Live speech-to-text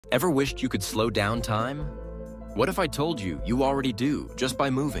Ever wished you could slow down time? What if I told you you already do, just by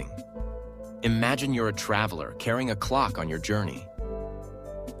moving? Imagine you're a traveler carrying a clock on your journey.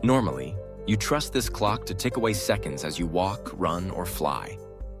 Normally, you trust this clock to tick away seconds as you walk, run, or fly.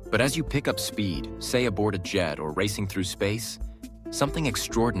 But as you pick up speed, say aboard a jet or racing through space, something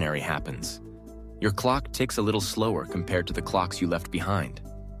extraordinary happens. Your clock ticks a little slower compared to the clocks you left behind.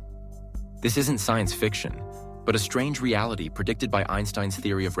 This isn't science fiction, but a strange reality predicted by Einstein's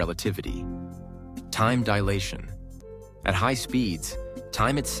theory of relativity: time dilation. At high speeds,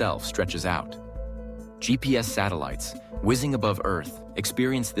 time itself stretches out. GPS satellites, whizzing above Earth,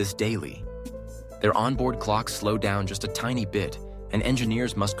 experience this daily. Their onboard clocks slow down just a tiny bit, and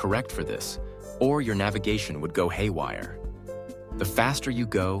engineers must correct for this, or your navigation would go haywire. The faster you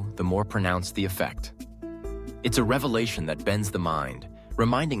go, the more pronounced the effect. It's a revelation that bends the mind,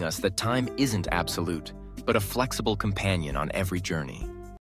 reminding us that time isn't absolute, but a flexible companion on every journey.